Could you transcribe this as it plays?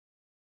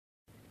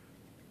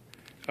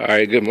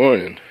Alright, good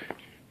morning.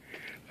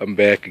 I'm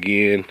back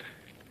again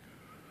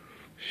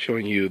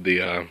showing you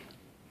the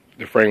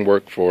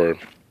framework for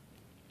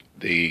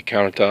the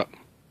countertop.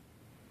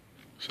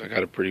 So I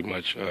got it pretty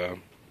much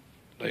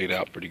laid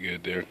out pretty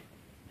good there.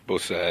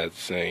 Both sides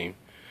same.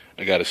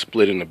 I got it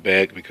split in the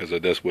back because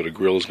that's where the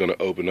grill is going to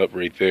open up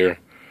right there.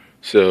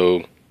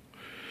 So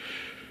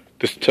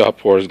this top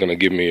part is going to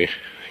give me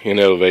an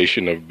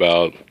elevation of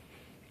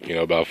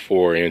about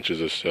 4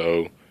 inches or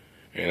so,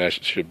 and that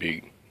should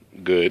be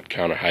good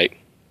counter height.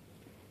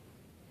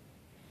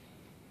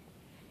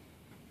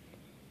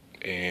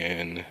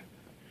 And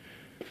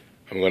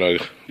I'm gonna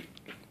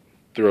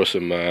throw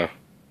some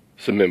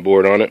cement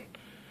board on it,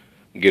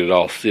 get it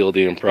all sealed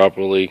in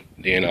properly.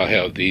 Then I'll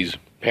have these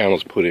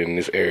panels put in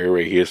this area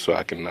right here so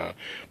I can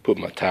put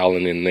my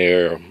tiling in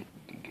there,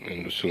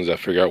 and as soon as I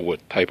figure out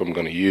what type I'm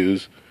gonna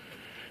use,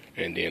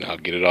 and then I'll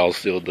get it all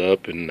sealed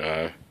up and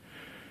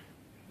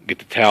get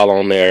the towel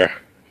on there,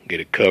 get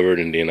it covered,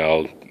 and then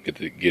I'll get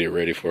it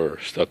ready for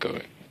stucco.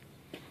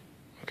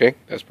 Okay,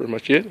 that's pretty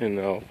much it, and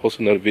I'll post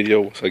another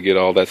video once I get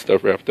all that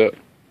stuff wrapped up.